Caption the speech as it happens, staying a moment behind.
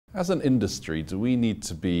As an industry, do we need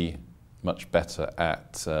to be much better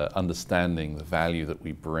at understanding the value that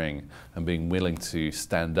we bring and being willing to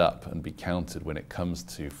stand up and be counted when it comes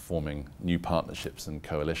to forming new partnerships and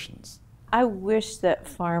coalitions? I wish that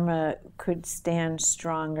pharma could stand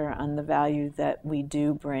stronger on the value that we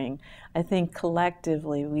do bring. I think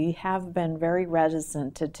collectively we have been very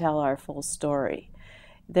reticent to tell our full story.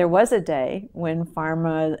 There was a day when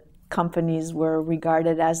pharma companies were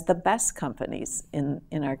regarded as the best companies in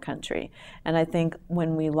our country. And I think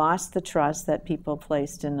when we lost the trust that people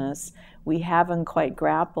placed in us, we haven't quite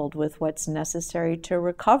grappled with what's necessary to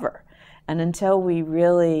recover. And until we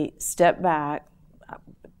really step back,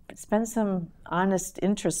 spend some honest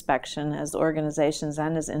introspection as organizations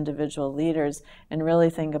and as individual leaders and really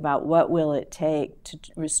think about what will it take to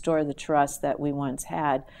restore the trust that we once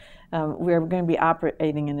had, we're going to be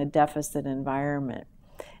operating in a deficit environment.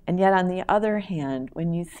 And yet, on the other hand,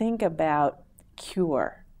 when you think about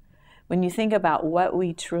cure, when you think about what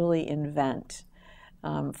we truly invent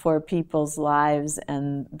for people's lives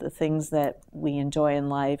and the things that we enjoy in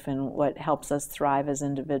life and what helps us thrive as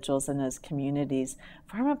individuals and as communities,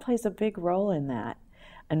 pharma plays a big role in that.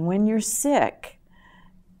 And when you're sick,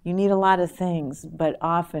 you need a lot of things, but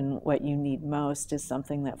often what you need most is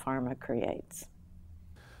something that pharma creates.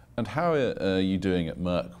 And how are you doing at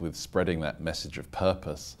Merck with spreading that message of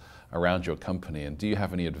purpose around your company? And do you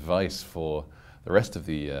have any advice for the rest of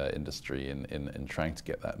the industry in trying to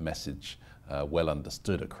get that message well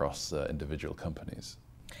understood across individual companies?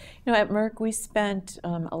 You know, at Merck, we spent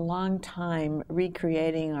a long time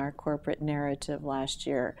recreating our corporate narrative last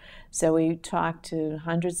year. So we talked to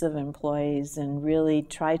hundreds of employees and really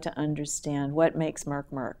tried to understand what makes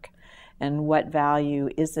Merck Merck. And what value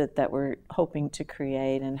is it that we're hoping to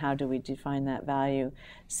create, and how do we define that value?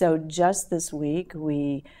 So just this week,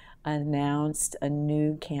 we announced a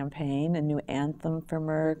new campaign, a new anthem for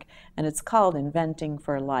Merck, and it's called Inventing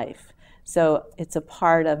for Life. So it's a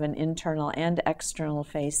part of an internal and external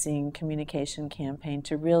facing communication campaign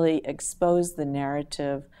to really expose the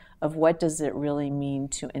narrative of what does it really mean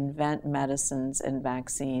to invent medicines and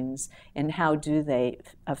vaccines, and how do they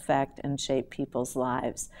affect and shape people's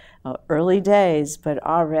lives. Early days, but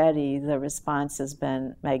already the response has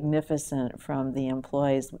been magnificent from the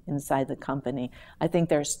employees inside the company. I think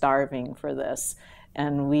they're starving for this.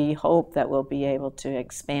 And we hope that we'll be able to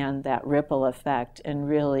expand that ripple effect and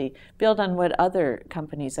really build on what other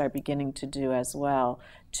companies are beginning to do as well,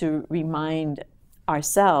 to remind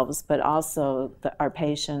ourselves, but also our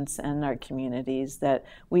patients and our communities, that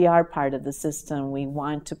we are part of the system. We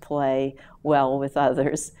want to play well with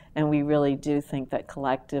others, and we really do think that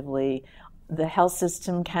collectively the health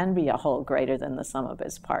system can be a whole greater than the sum of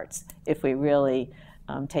its parts if we really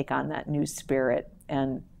take on that new spirit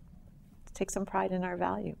and take some pride in our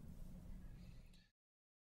value.